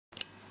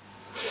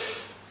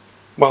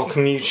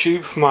Welcome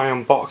YouTube for my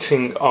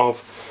unboxing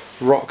of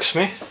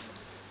Rocksmith,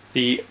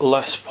 the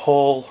Les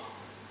Paul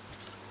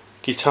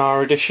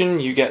Guitar Edition.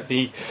 You get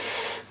the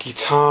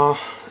guitar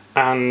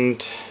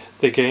and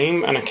the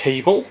game and a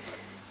cable.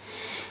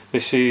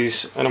 This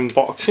is an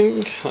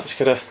unboxing. Let's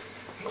get a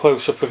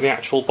close-up of the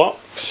actual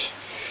box.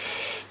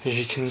 As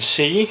you can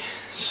see,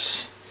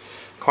 it's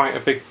quite a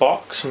big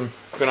box. I'm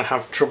going to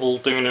have trouble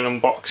doing an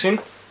unboxing.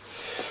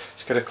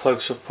 Let's get a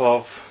close-up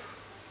of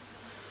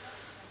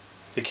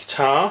the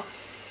guitar,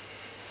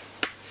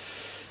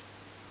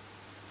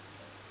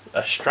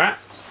 a strap,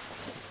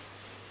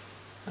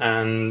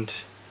 and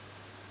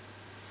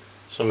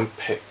some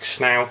picks.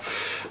 Now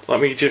let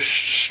me just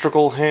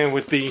struggle here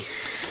with the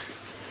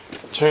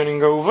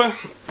turning over.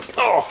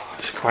 Oh,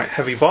 it's quite a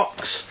heavy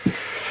box.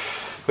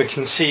 We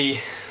can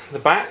see the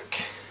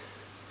back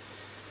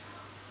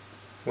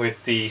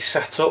with the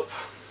setup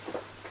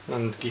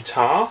and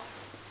guitar,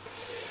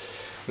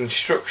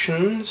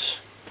 instructions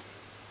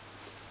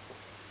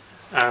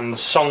and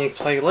song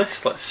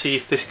playlist. Let's see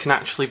if this can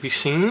actually be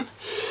seen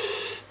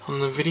on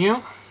the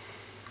video.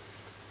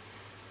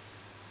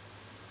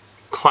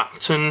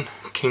 Clapton,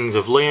 Kings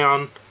of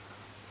Leon,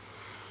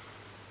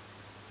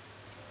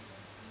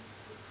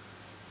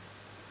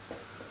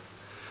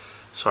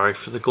 sorry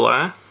for the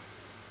glare.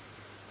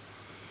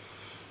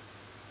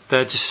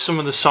 They're just some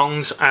of the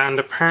songs, and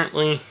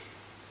apparently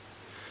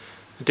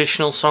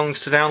additional songs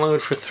to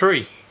download for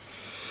free.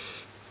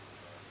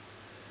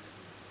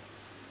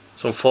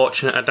 It's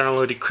unfortunate I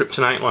downloaded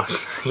Kryptonite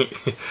last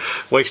night.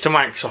 Waste of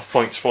Microsoft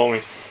points for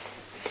me.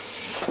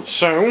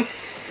 So,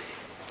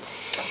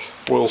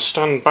 we'll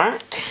stand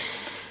back.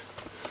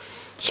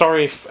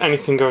 Sorry if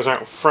anything goes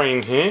out of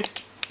frame here.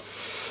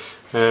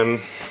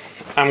 I'm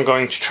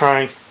going to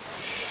try.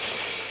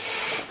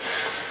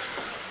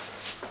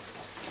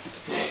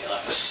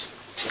 Let's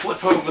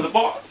flip over the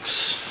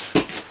box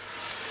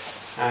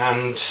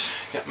and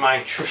get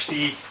my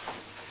trusty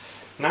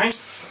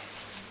knife.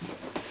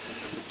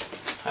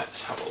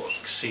 Let's have a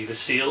look, see the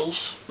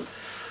seals.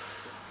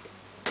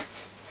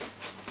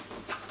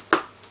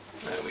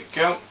 There we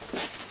go.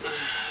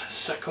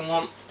 Second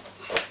one. I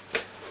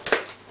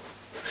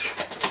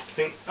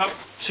think, oh,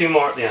 two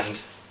more at the end.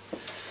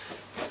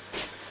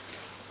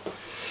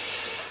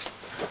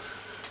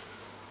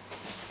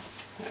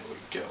 There we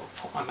go,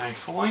 put my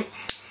knife away.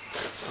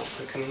 Don't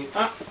think I need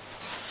that.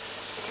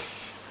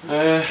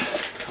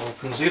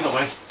 Opens the other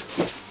way.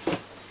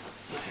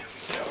 There we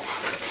go.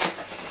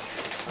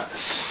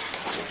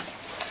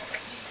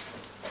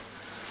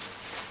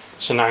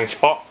 It's a nice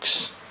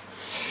box.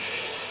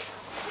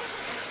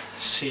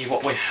 See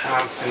what we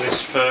have in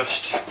this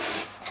first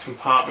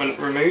compartment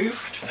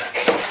removed.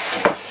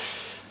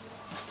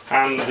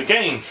 And the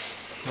game.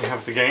 We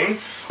have the game.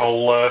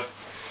 I'll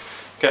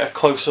get a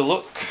closer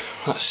look.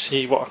 Let's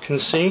see what I can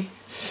see.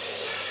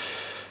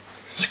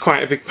 It's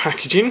quite a big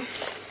packaging.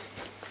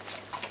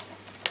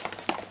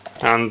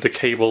 And the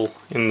cable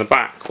in the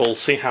back. We'll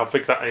see how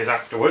big that is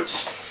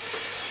afterwards.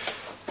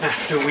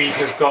 After we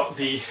have got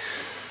the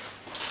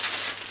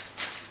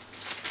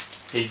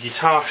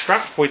guitar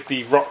strap with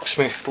the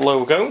Rocksmith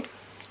logo.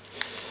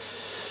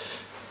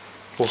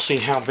 We'll see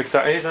how big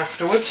that is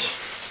afterwards.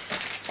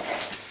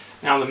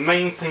 Now the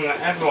main thing that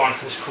everyone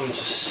has come to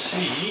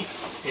see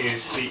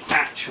is the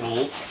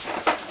actual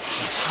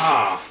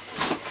guitar.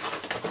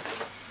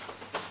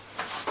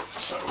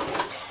 So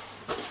we'll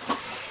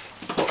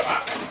put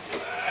that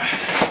there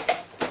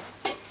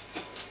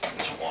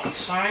to one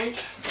side.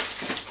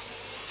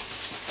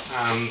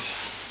 And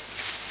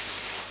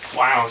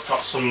wow, it's got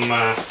some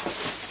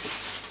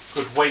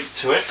good weight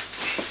to it.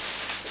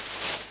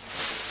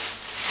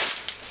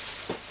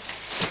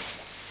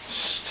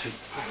 Just take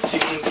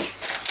patting.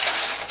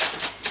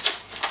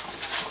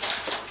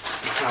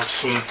 I have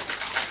some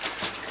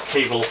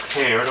cable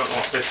here, I don't know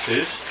what this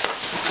is.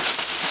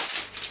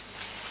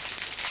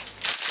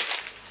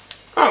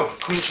 Oh,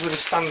 comes with a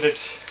standard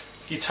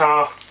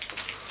guitar,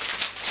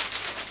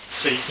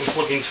 so you can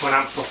plug into an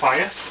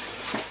amplifier.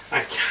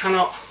 I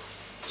cannot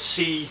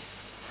see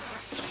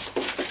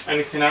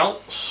anything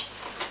else.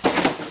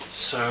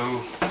 So,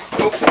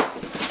 oh,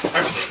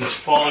 everything's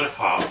falling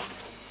apart.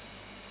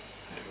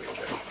 There we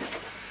go.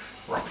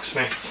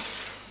 Rocksmith.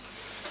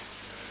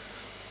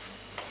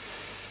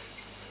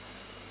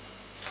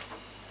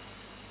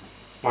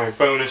 My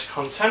bonus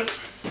content.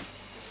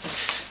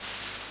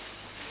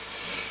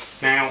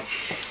 Now,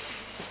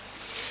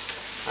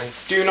 I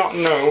do not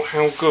know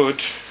how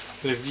good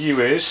the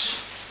view is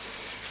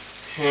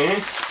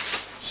here,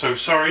 so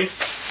sorry.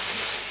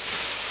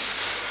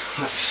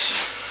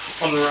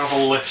 Let's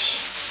unravel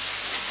this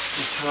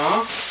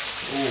guitar.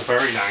 Oh,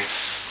 very nice.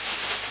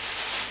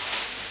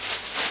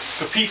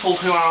 For people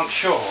who aren't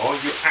sure,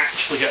 you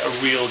actually get a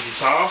real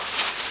guitar,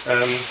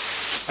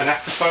 an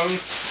Epiphone.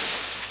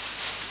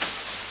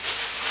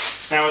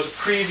 Now, as a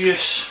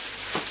previous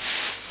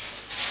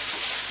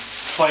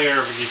player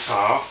of a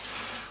guitar,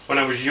 when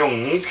I was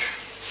young,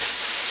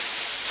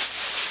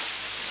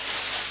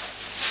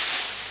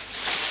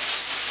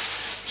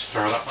 just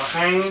throw that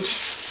behind.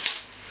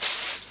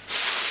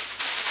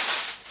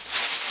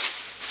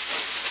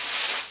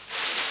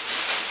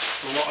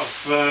 lot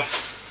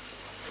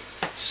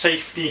of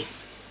safety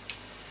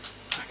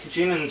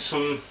packaging and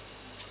some,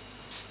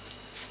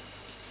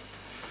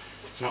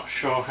 not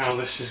sure how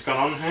this has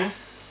gone on here.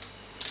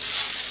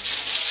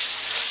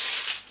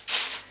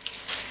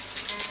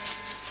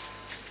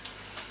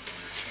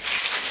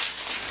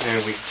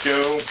 There we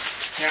go,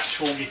 the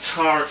actual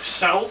guitar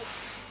itself.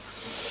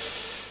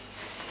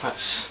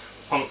 Let's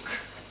plunk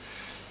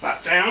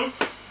that down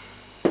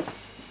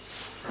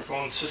for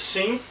everyone to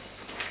see.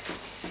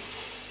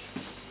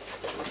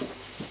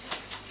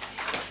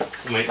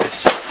 We'll make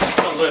this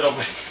a little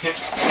bit,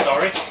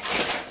 sorry,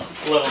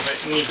 a little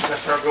bit neater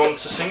for everyone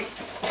to see.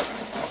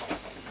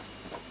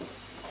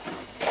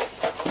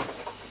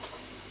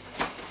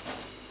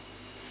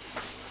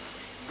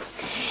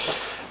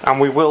 And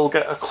we will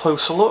get a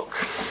closer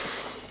look.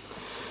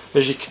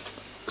 As you can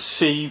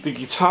see, the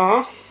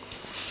guitar,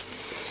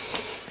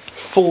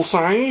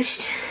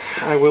 full-sized.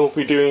 I will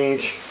be doing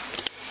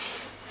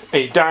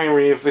a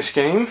diary of this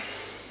game.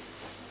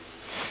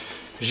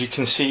 As you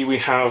can see, we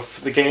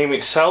have the game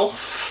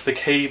itself, the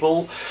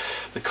cable,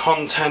 the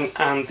content,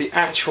 and the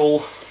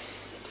actual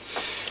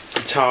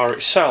guitar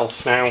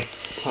itself. Now,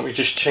 let me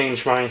just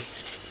change my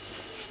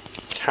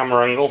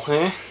camera angle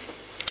here.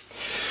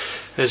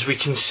 As we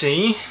can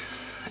see,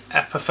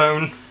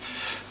 Epiphone,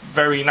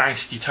 very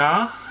nice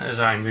guitar as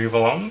I move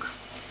along.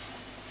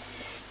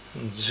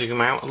 And zoom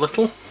out a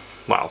little,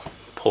 well,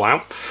 pull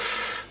out.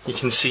 You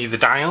can see the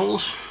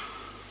dials.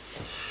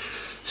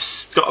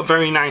 It's got a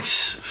very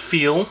nice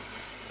feel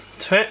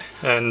to it,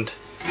 and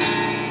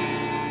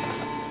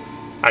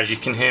as you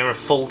can hear, a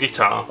full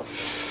guitar.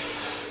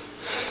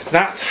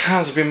 That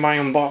has been my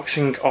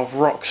unboxing of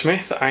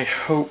Rocksmith. I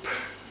hope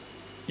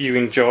you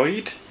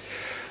enjoyed,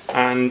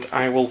 and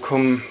I will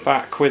come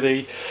back with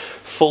a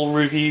full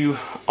review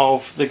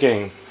of the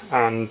game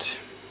and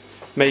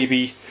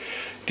maybe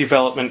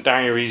development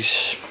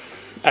diaries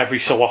every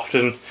so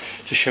often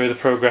to show the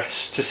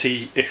progress, to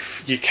see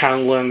if you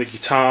can learn the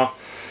guitar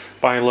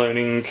by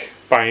learning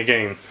by a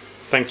game.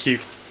 Thank you.